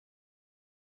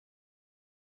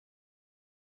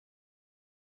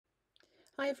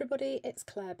Hi everybody, it's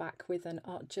Claire back with an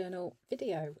art journal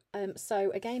video.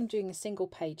 So again, I'm doing a single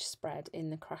page spread in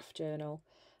the craft journal,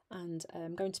 and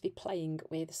I'm going to be playing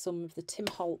with some of the Tim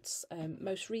Holtz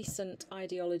most recent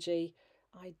ideology,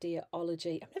 I'm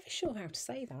never sure how to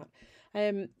say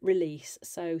that, release.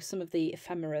 So some of the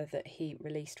ephemera that he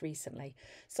released recently.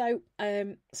 So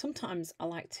sometimes I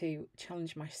like to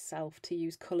challenge myself to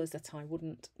use colours that I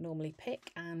wouldn't normally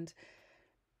pick, and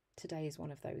today is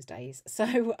one of those days.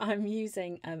 So I'm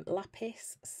using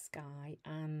lapis, sky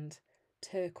and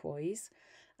turquoise,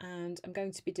 and I'm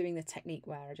going to be doing the technique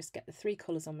where I just get the three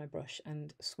colours on my brush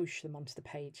and swoosh them onto the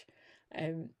page.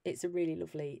 It's a really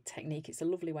lovely technique. It's a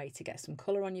lovely way to get some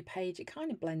colour on your page. It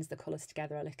kind of blends the colours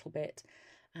together a little bit,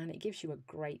 and it gives you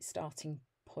a great starting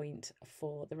point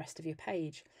for the rest of your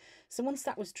page. So once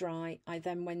that was dry, I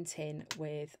then went in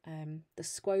with the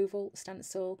Squoval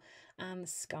stencil and the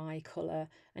sky colour,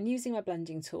 and using my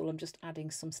blending tool I'm just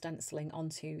adding some stenciling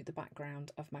onto the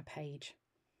background of my page.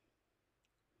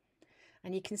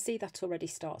 And you can see that already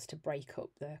starts to break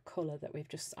up the colour that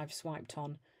I've swiped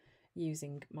on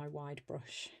using my wide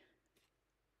brush.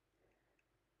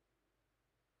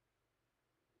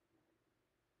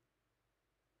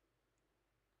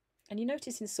 And you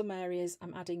notice in some areas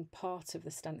I'm adding part of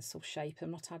the stencil shape,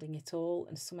 I'm not adding it all,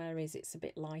 and some areas it's a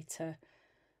bit lighter.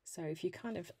 So if you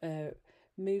kind of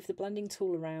move the blending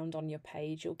tool around on your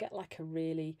page, you'll get like a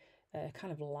really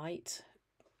kind of light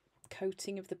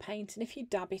coating of the paint, and if you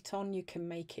dab it on you can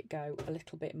make it go a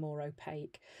little bit more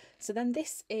opaque. So then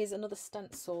this is another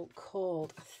stencil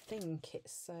called, I think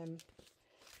it's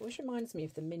which reminds me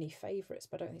of the mini favourites,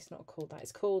 but I don't think it's not called that.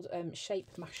 It's called Shape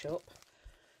Mashup,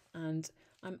 and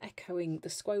I'm echoing the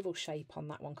Squoval shape on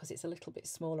that one because it's a little bit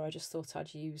smaller. I just thought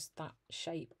I'd use that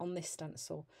shape on this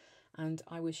stencil, and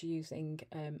I was using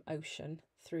Ocean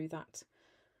through that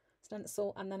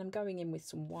stencil, and then I'm going in with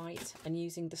some white and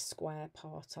using the square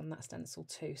part on that stencil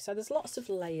too. So there's lots of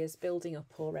layers building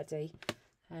up already,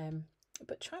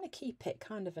 but trying to keep it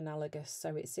kind of analogous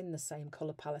so it's in the same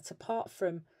colour palette, apart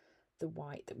from the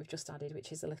white that we've just added,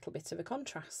 which is a little bit of a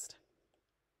contrast.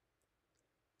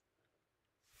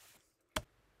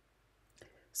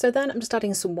 So then I'm just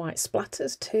adding some white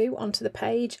splatters too onto the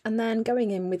page, and then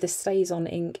going in with the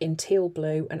StazOn ink in teal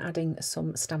blue and adding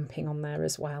some stamping on there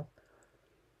as well.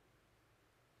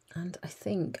 And I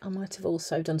think I might have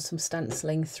also done some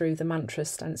stenciling through the mantra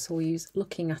stencil,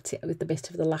 looking at it with the bit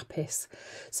of the lapis.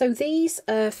 So these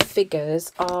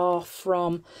figures are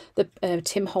from the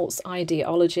Tim Holtz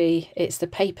ideology. It's the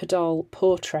paper doll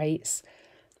portraits.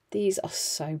 These are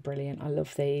so brilliant. I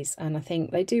love these, and I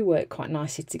think they do work quite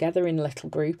nicely together in a little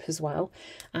group as well.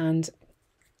 And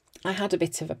I had a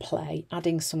bit of a play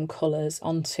adding some colours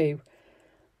onto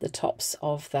the tops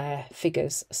of their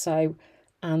figures. So,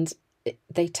 and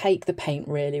they take the paint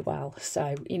really well,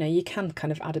 so you know you can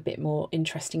kind of add a bit more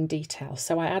interesting detail.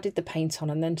 So I added the paint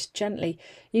on, and then gently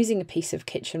using a piece of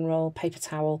kitchen roll, paper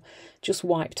towel, just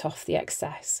wiped off the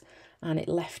excess, and it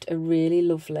left a really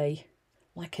lovely,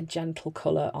 like a gentle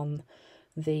colour on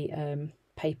the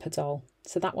paper doll.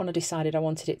 So that one I decided I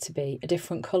wanted it to be a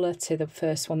different colour to the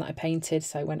first one that I painted,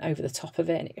 so I went over the top of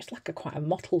it, and it was like quite a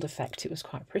mottled effect. It was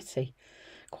quite pretty.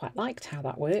 Quite liked how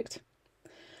that worked.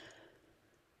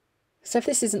 So if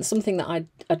this isn't something that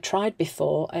I'd tried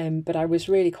before, but I was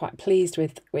really quite pleased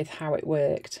with how it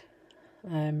worked.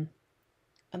 And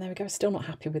there we go, still not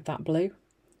happy with that blue.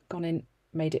 Gone in,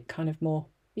 made it kind of more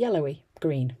yellowy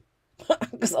green.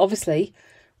 Because obviously,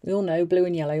 we all know blue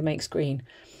and yellow makes green.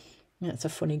 That's a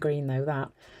funny green though,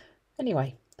 that.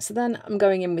 Anyway, so then I'm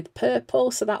going in with purple,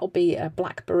 so that'll be a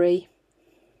blackberry.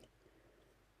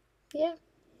 Yeah.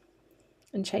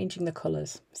 And changing the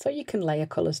colours. So you can layer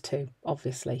colours too,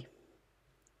 obviously.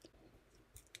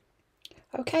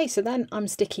 Okay, so then I'm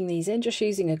sticking these in, just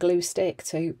using a glue stick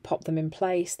to pop them in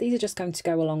place. These are just going to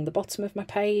go along the bottom of my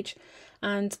page,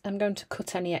 and I'm going to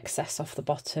cut any excess off the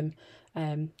bottom,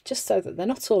 just so that they're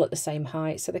not all at the same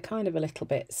height, so they're kind of a little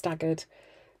bit staggered,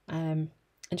 and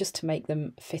just to make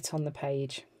them fit on the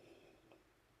page.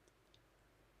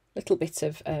 Little bit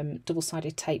of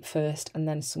double-sided tape first, and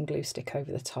then some glue stick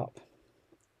over the top.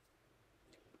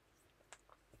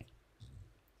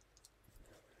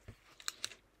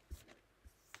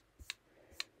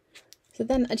 So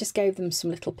then I just gave them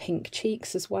some little pink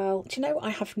cheeks as well. Do you know,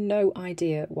 I have no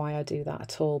idea why I do that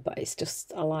at all, but it's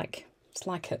just, it's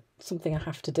like something I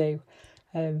have to do.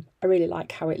 I really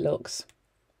like how it looks.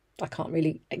 I can't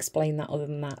really explain that other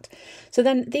than that. So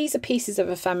then these are pieces of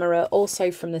ephemera, also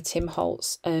from the Tim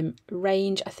Holtz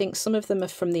range. I think some of them are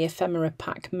from the Ephemera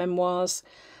Pack Memoirs,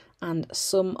 and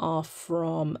some are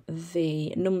from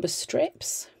the number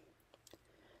strips.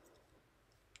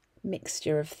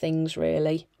 mixture of things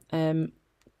really.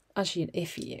 As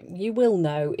you will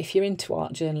know, if you're into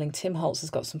art journaling, Tim Holtz has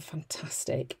got some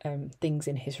fantastic things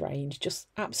in his range, just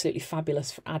absolutely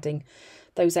fabulous for adding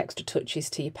those extra touches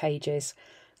to your pages.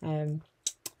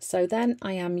 So then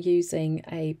I am using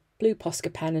a blue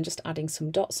Posca pen and just adding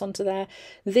some dots onto there.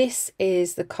 This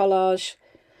is the collage,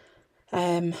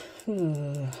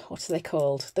 what are they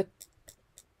called? I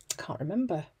can't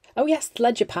remember. Oh yes,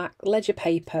 ledger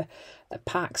paper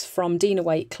packs from Dina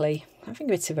Wakely. I'm having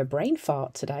a bit of a brain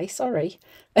fart today, sorry.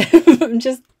 I'm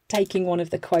just taking one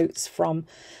of the quotes from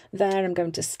there. I'm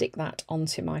going to stick that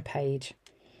onto my page.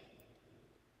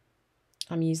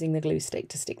 I'm using the glue stick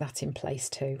to stick that in place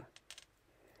too.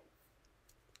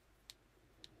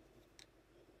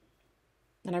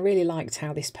 And I really liked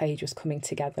how this page was coming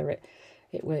together.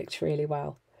 It worked really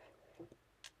well,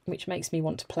 which makes me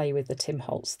want to play with the Tim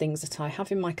Holtz things that I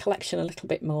have in my collection a little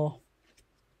bit more.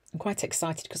 I'm quite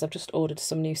excited because I've just ordered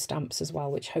some new stamps as well,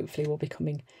 which hopefully will be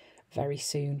coming very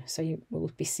soon. So you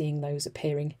will be seeing those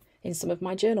appearing in some of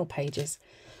my journal pages.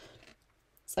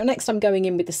 So next I'm going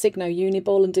in with the Signo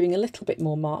Uniball and doing a little bit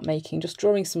more mark making, just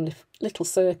drawing some little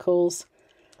circles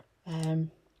and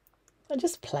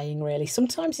just playing really.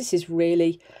 Sometimes this is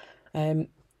really a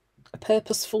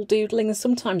purposeful doodling and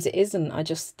sometimes it isn't. I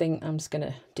just think I'm just going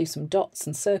to do some dots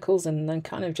and circles and then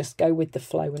kind of just go with the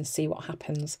flow and see what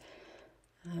happens.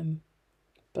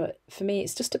 But for me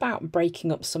it's just about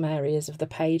breaking up some areas of the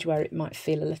page where it might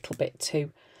feel a little bit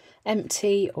too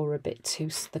empty or a bit too,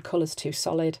 the colour's too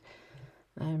solid,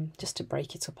 just to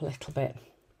break it up a little bit.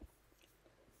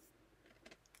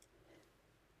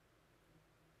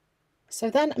 So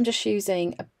then I'm just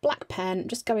using a black pen,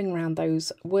 just going around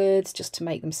those words just to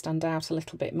make them stand out a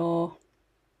little bit more.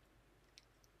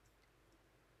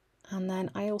 And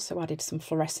then I also added some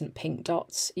fluorescent pink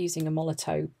dots using a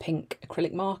Molotow pink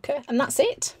acrylic marker. And that's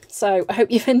it. So I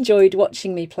hope you've enjoyed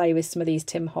watching me play with some of these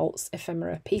Tim Holtz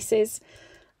ephemera pieces.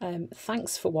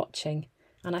 Thanks for watching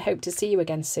and I hope to see you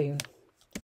again soon.